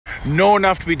know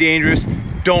enough to be dangerous,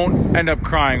 don't end up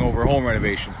crying over home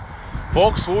renovations.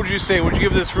 Folks, what would you say? Would you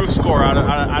give this roof score out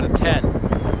of 10?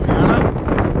 Anna?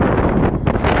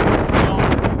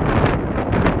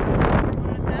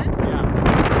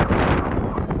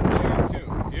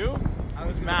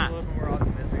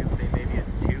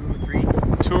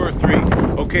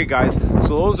 Okay, guys,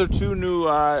 so those are two new,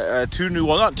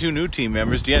 well, not two new team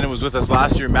members. Deanna was with us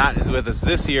last year, Matt is with us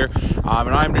this year, and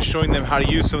I'm just showing them how to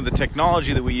use some of the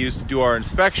technology that we use to do our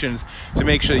inspections to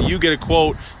make sure that you get a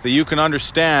quote that you can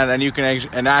understand and you can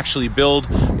actually build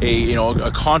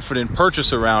a confident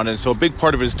purchase around. And so a big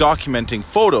part of it is documenting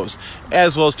photos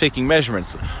as well as taking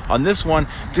measurements. On this one,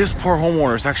 this poor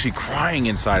homeowner is actually crying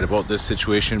inside about this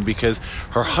situation because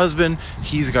her husband,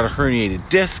 he's got a herniated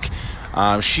disc.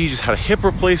 She just had a hip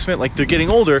replacement. Like, they're getting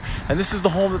older, and this is the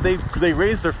home that they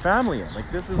raised their family in.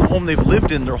 Like, this is a home they've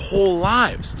lived in their whole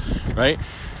lives, right?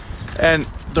 And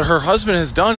her husband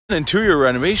has done interior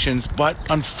renovations, but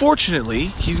unfortunately,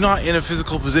 he's not in a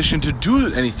physical position to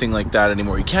do anything like that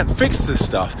anymore. He can't fix this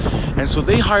stuff. And so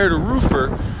they hired a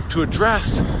roofer to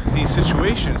address these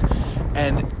situations,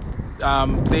 and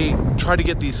they tried to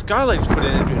get these skylights put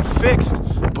in and fixed.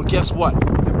 But guess what?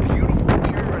 The beautiful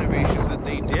interior renovations that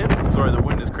they did, sorry, the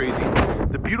wind is crazy.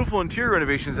 The beautiful interior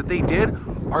renovations that they did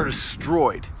are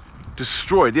destroyed.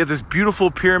 They have this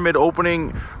beautiful pyramid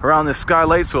opening around the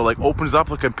skylight, so it like opens up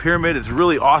like a pyramid. It's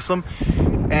really awesome,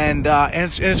 and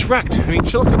it's wrecked. I mean,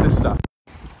 look at this stuff.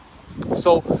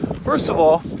 So first of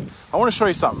all, I want to show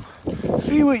you something.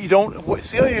 See how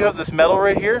you have this metal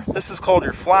right here? This is called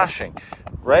your flashing,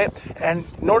 right? And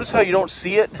notice how you don't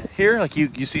see it here, like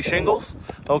you see shingles.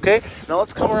 Okay, now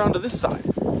let's come around to this side.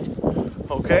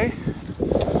 Okay,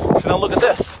 so now look at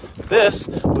this. This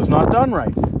was not done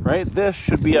right? This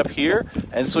should be up here,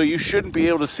 and so you shouldn't be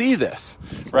able to see this,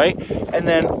 right? And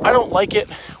then I don't like it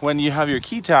when you have your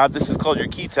key tab. This is called your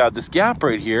key tab, this gap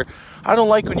right here. I don't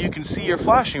like when you can see your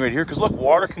flashing right here, because look,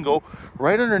 water can go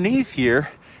right underneath here,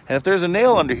 and if there's a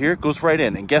nail under here, it goes right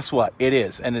in. And guess what? It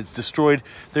is, and it's destroyed.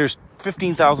 There's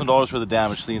 $15,000 worth of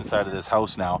damage to the inside of this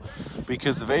house now,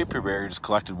 because the vapor barrier just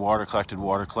collected water,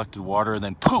 and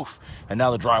then poof, and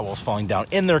now the drywall's falling down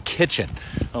in their kitchen.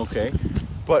 Okay,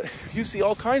 but you see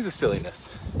all kinds of silliness.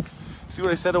 See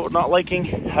what I said about not liking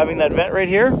having that vent right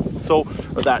here? So,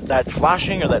 or that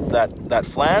flashing, or that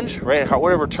flange, right?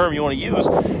 Whatever term you want to use.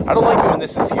 I don't like it when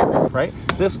this is here, right?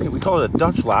 This, we call it a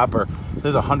Dutch lap, or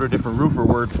there's 100 different roofer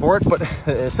words for it, but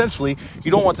essentially,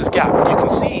 you don't want this gap. And you can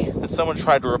see that someone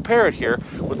tried to repair it here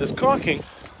with this caulking,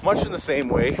 much in the same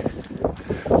way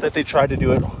that they tried to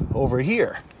do it over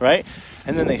here, right?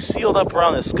 And then they sealed up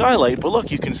around the skylight, but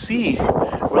look, you can see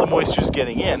where the moisture is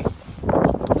getting in.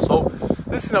 So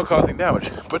this is now causing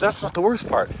damage, but that's not the worst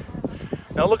part.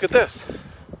 Now look at this,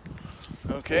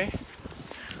 okay?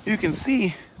 You can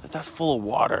see that that's full of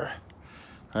water,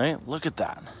 right? Look at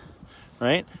that,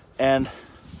 right? And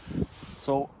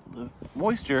so the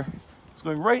moisture is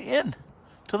going right in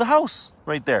to the house,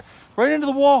 right there, right into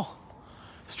the wall.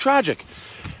 It's tragic.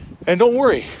 And don't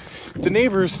worry, the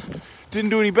neighbors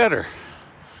didn't do any better.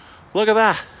 Look at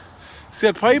that. See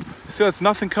that pipe? See that's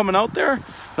nothing coming out there?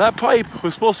 That pipe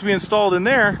was supposed to be installed in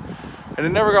there, and it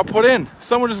never got put in.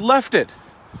 Someone just left it,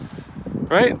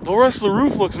 right? The rest of the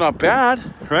roof looks not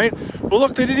bad, right? But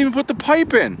look, they didn't even put the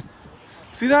pipe in.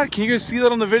 See that? Can you guys see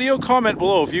that on the video? Comment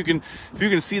below if you can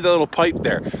see that little pipe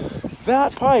there.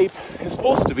 That pipe is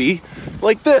supposed to be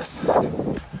like this.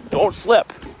 Don't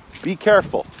slip. Be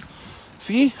careful.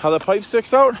 See how the pipe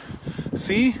sticks out?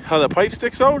 See how the pipe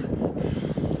sticks out?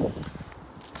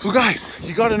 So guys,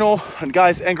 you gotta know, and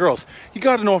guys and girls, you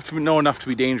gotta know enough to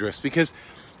be dangerous, because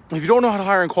if you don't know how to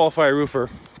hire and qualify a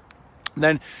roofer,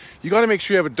 then you gotta make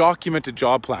sure you have a documented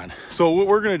job plan. So what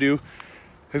we're gonna do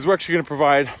is we're actually gonna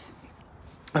provide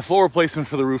a full replacement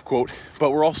for the roof quote, but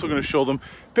we're also gonna show them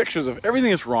pictures of everything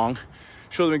that's wrong,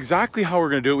 show them exactly how we're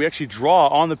gonna do it. We actually draw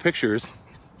on the pictures,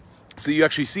 so you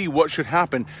actually see what should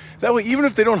happen. That way, even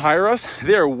if they don't hire us,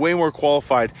 they are way more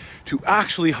qualified to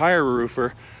actually hire a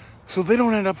roofer, so they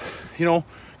don't end up,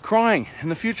 crying in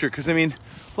the future. Because I mean,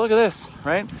 look at this,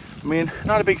 right? I mean,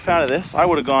 not a big fan of this. I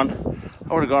would have gone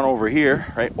over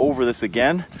here, right? Over this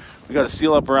again. We got to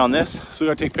seal up around this, so we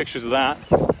got to take pictures of that,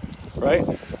 right?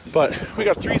 But we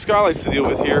got 3 skylights to deal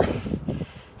with here,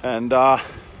 and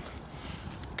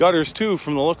gutters too,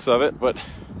 from the looks of it. But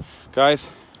guys,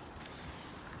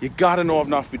 you got to know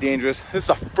enough to be dangerous. This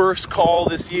is the first call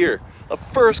this year. The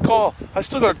first call. I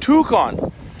still got a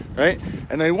toucan, right?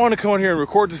 And I want to come on here and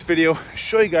record this video,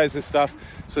 show you guys this stuff,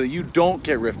 so that you don't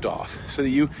get ripped off, so that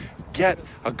you get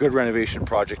a good renovation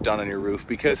project done on your roof,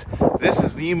 because this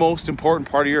is the most important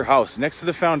part of your house. Next to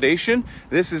the foundation,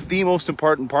 this is the most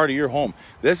important part of your home.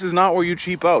 This is not where you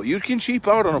cheap out. You can cheap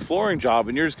out on a flooring job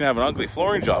and you're just gonna have an ugly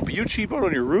flooring job, but you cheap out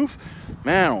on your roof,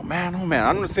 man, oh man, oh man.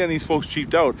 I'm not saying these folks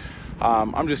cheaped out.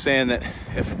 I'm just saying that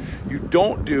if you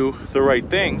don't do the right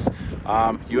things,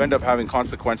 you end up having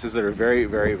consequences that are very,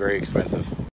 very, very expensive.